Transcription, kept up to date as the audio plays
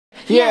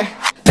Yeah.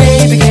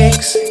 Baby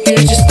cakes, you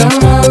just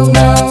don't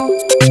know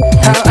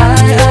how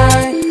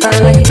I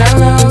like it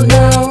down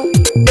low.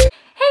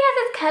 Hey guys,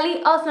 it's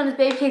Kelly, also known as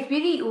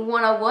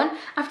Babycakesbeauty101.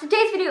 After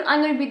today's video,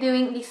 I'm going to be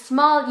doing the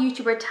small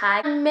YouTuber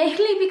tag,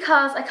 mainly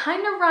because I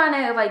kind of ran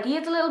out of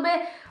ideas a little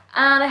bit,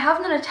 and I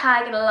haven't done a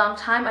tag in a long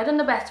time. I've done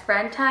the best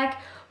friend tag,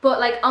 but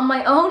like on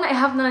my own, I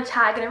haven't done a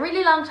tag in a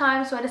really long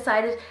time, so I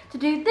decided to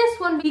do this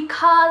one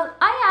because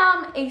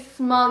I am a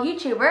small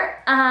YouTuber,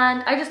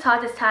 and I just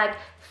thought this tag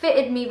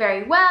fitted me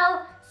very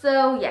well.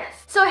 So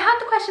yes. So I have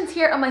the questions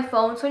here on my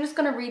phone, so I'm just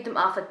gonna read them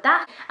off at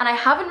that. And I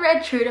haven't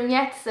read through them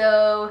yet,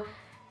 so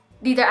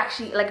these are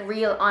actually like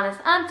real honest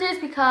answers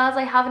because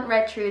I haven't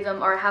read through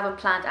them or I haven't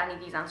planned any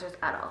of these answers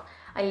at all.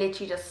 I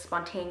literally just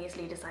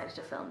spontaneously decided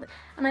to film this.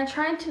 And I'm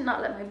trying to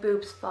not let my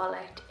boobs fall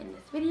out in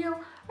this video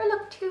or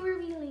look too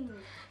revealing.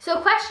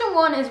 So question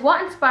one is,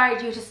 what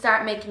inspired you to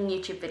start making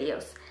YouTube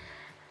videos?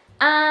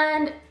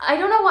 And I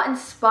don't know what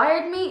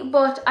inspired me,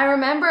 but I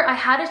remember I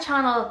had a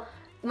channel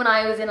when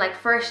I was in like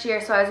first year,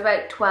 so I was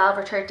about 12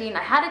 or 13.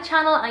 I had a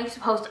channel and I used to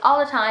post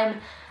all the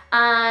time,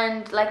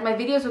 and like my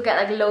videos would get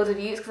like loads of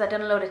views because I'd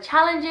done a load of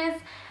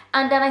challenges,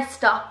 and then I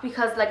stopped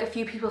because like a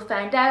few people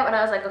found out and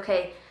I was like,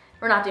 okay,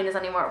 we're not doing this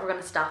anymore, we're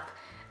gonna stop.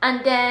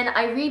 And then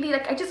I really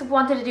I just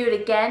wanted to do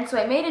it again, so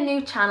I made a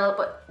new channel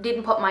but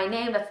didn't put my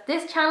name. That's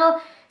this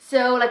channel,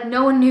 so like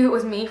no one knew it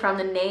was me from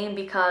the name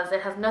because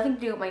it has nothing to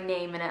do with my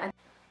name in it.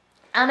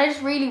 And I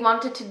just really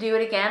wanted to do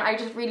it again. I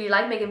just really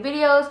like making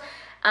videos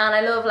and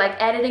I love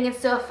like editing and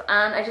stuff,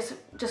 and I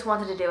just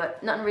wanted to do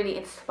it. Nothing really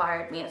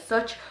inspired me as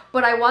such,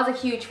 but I was a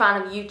huge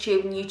fan of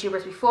YouTube and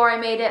YouTubers before I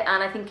made it,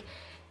 and I think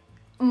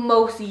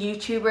most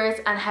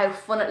YouTubers and how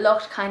fun it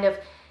looked kind of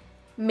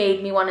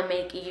made me want to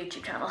make a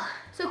YouTube channel.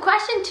 So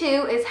question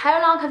two is,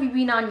 how long have you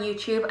been on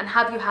YouTube and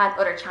have you had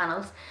other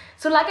channels?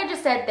 So like I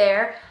just said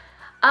there,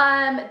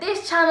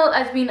 this channel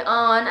has been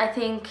on, I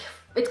think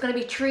it's going to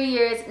be 3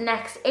 years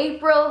next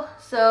April,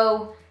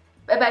 so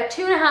about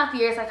 2.5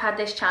 years I've had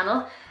this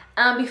channel.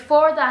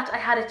 Before that I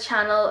had a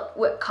channel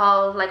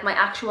called like my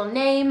actual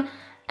name,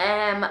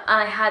 and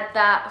I had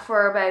that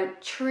for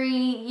about 3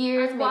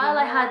 years. And while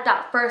I had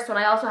that first one,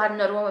 I also had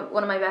another one with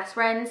one of my best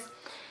friends.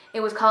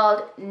 It was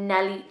called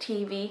Nellie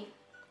TV,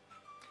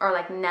 or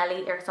like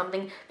Nellie or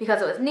something,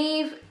 because it was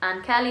Neve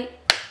and Kelly,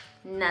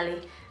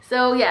 Nellie.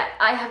 So yeah,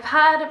 I have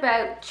had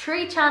about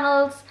 3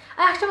 channels.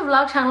 I actually have a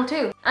vlog channel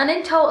too. And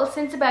in total,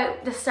 since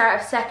about the start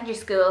of secondary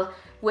school,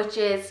 which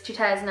is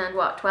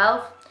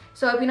 2012.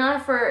 So I've been on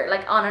it for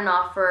like on and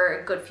off for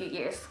a good few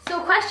years.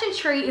 So question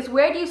 3 is,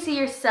 where do you see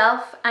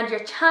yourself and your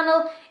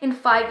channel in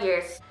 5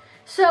 years?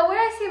 So where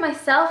I see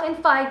myself in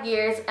 5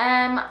 years,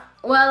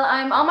 well,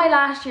 I'm on my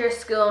last year of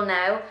school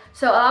now,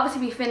 so I'll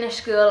obviously be finished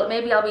school.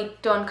 Maybe I'll be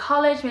done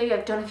college, maybe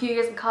I've done a few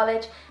years in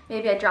college,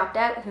 maybe I dropped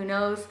out, who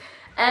knows.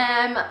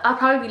 I'll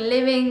probably be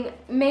living,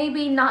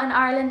 maybe not in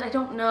Ireland, I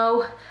don't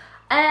know.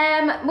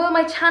 Will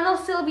my channel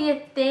still be a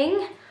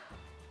thing?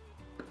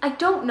 I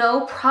don't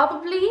know,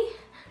 probably,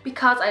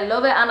 because I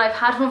love it and I've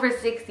had one for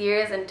 6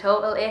 years in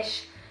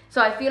total-ish. So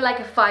I feel like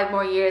in 5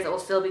 more years it will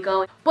still be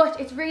going. But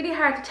it's really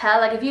hard to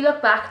tell. Like if you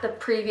look back the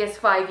previous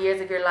 5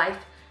 years of your life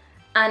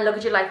and look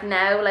at your life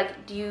now,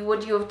 like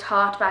would you have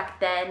thought back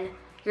then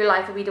your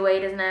life would be the way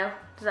it is now?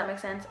 Does that make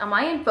sense? Am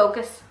I in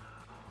focus?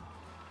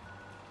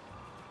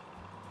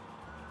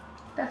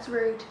 That's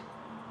rude.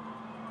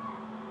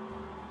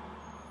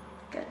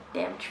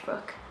 Goddamn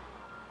truck.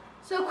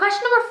 So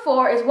question number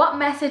 4 is, what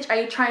message are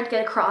you trying to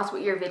get across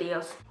with your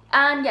videos?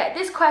 And yeah,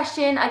 this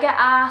question I get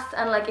asked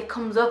and like it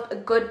comes up a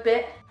good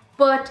bit,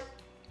 but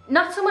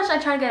not so much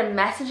I'm trying to get a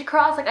message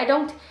across. Like I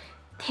don't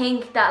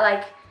think that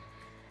like,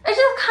 it's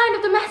just kind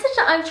of the message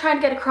that I'm trying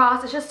to get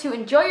across is just to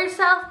enjoy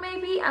yourself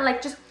maybe, and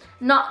like just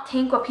not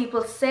think what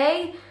people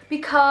say.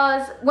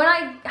 Because when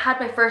I had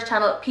my first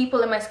channel,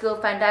 people in my school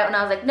found out and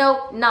I was like,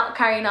 no, not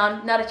carrying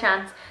on, not a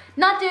chance,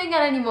 not doing it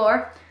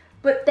anymore.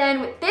 But then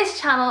with this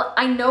channel,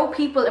 I know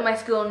people in my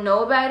school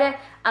know about it,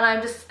 and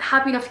I'm just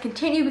happy enough to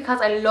continue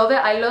because I love it.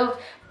 I love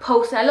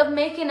posting, I love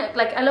making it,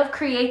 like I love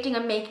creating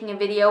and making a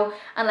video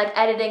and like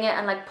editing it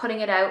and like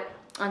putting it out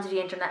onto the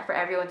internet for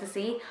everyone to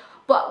see.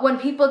 But when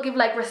people give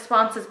like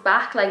responses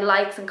back, like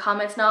likes and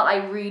comments and all, I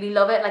really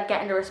love it, like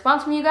getting the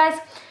response from you guys.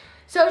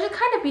 So just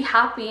kind of be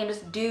happy and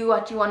just do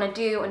what you want to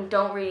do and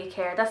don't really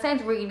care. That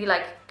sounds really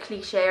like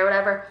cliche or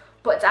whatever,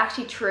 but it's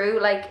actually true.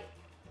 Like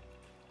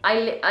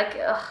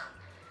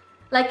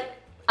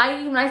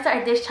when I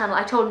started this channel,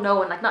 I told no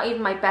one, like not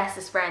even my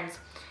bestest friends,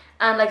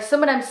 and like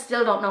some of them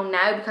still don't know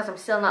now because I'm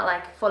still not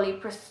like fully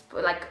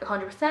like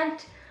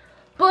 100%.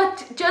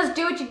 But just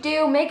do what you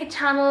do, make a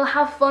channel,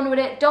 have fun with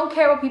it, don't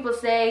care what people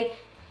say,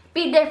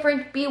 be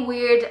different, be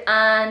weird,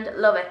 and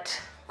love it.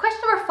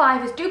 Question number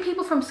 5 is, do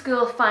people from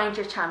school find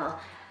your channel?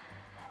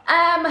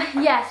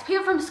 Yes,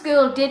 people from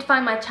school did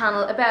find my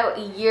channel about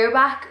a year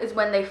back is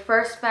when they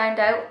first found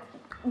out,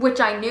 which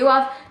I knew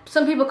of.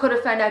 Some people could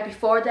have found out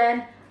before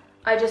then,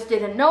 I just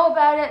didn't know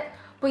about it.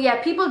 But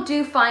yeah, people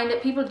do find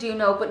it, people do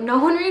know, but no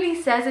one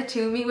really says it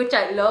to me, which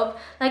I love.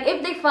 Like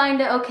if they find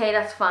it, okay,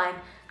 that's fine.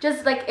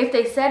 Just like if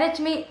they said it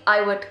to me,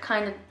 I would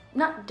kind of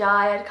not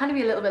die, I'd kind of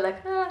be a little bit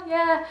like, oh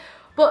yeah.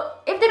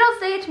 But if they don't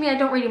say it to me, I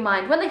don't really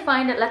mind. When they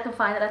find it, let them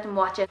find it, let them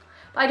watch it.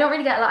 But I don't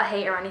really get a lot of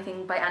hate or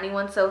anything by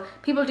anyone, so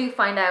people do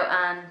find out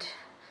and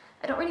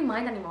I don't really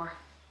mind anymore.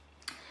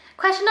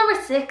 Question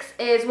number 6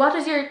 is, what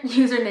does your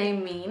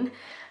username mean?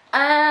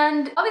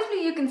 And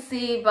obviously you can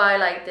see by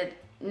like the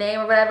name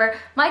or whatever,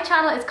 my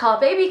channel is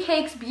called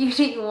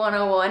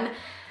Babycakesbeauty101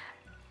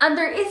 and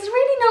there is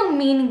really no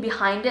meaning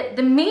behind it.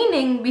 The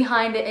meaning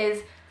behind it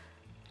is,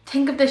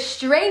 think of the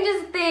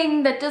strangest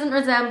thing that doesn't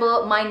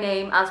resemble my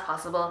name as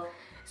possible.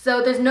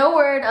 So there's no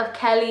word of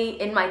Kelly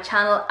in my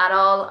channel at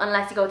all,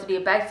 unless you go to the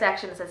about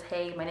section and says,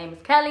 hey, my name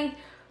is Kelly.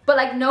 But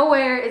like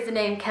nowhere is the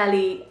name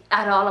Kelly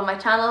at all on my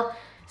channel.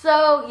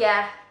 So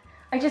yeah,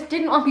 I just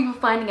didn't want people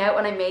finding out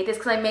when I made this,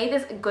 because I made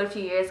this a good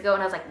few years ago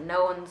and I was like,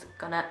 no one's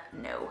gonna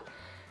know.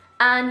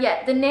 And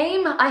yeah, the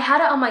name, I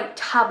had it on my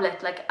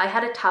tablet. Like I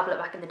had a tablet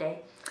back in the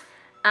day.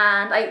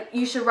 And I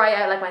used to write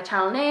out like my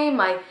channel name,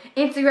 my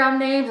Instagram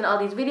names and all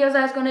these videos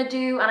I was gonna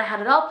do, and I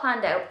had it all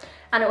planned out.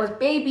 And it was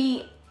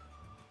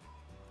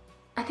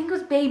I think it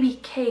was Baby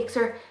Cakes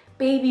or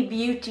Baby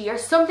Beauty or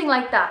something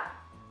like that.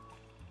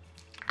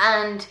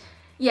 And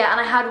yeah,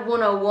 and I had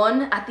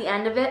 101 at the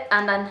end of it,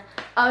 and then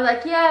I was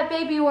like, yeah,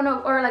 Baby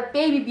 101 or like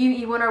Baby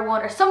Beauty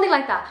 101 or something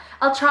like that.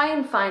 I'll try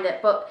and find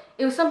it, but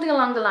it was something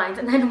along the lines.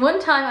 And then one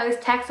time I was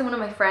texting one of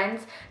my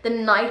friends the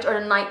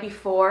night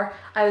before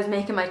I was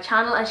making my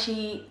channel, and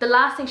the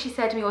last thing she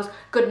said to me was,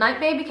 good night,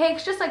 Baby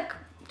Cakes, just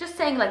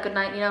saying like good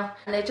night, you know.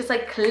 And it just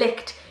like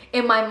clicked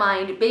in my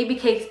mind,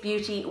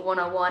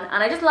 Babycakesbeauty101,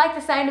 and I just liked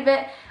the sound of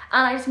it,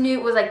 and I just knew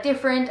it was like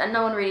different, and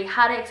no one really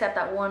had it except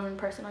that one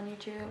person on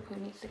YouTube who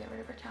needs to get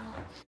rid of her channel.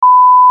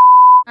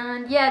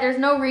 And yeah, there's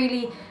no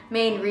really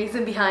main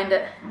reason behind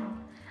it.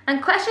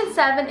 And question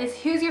 7 is,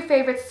 who's your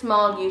favorite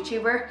small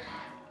YouTuber?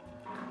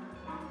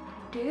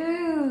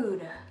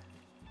 Dude,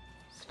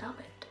 stop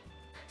it.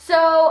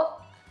 So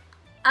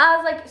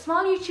as like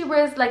small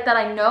YouTubers like that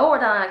I know or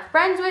that I'm like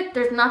friends with,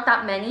 there's not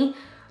that many.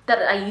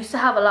 That I used to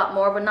have a lot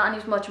more, but not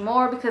as much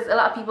more, because a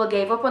lot of people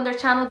gave up on their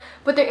channel.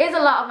 But there is a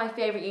lot of my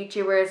favorite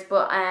YouTubers,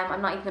 but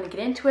I'm not even going to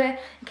get into it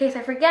in case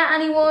I forget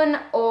anyone,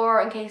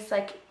 or in case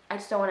like I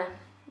just don't want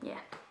to, yeah.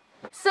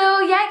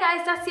 So yeah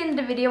guys, that's the end of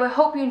the video. I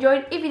hope you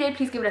enjoyed. If you did,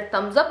 please give it a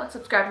thumbs up and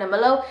subscribe down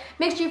below.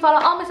 Make sure you follow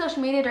all my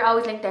social media, they're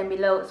always linked down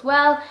below as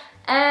well.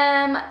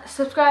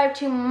 Subscribe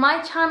to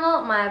my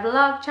channel, my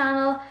vlog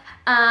channel,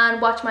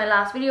 and watch my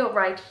last video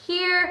right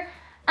here.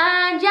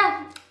 And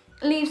yeah,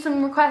 leave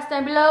some requests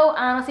down below,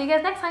 and I'll see you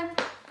guys next time.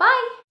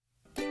 Bye!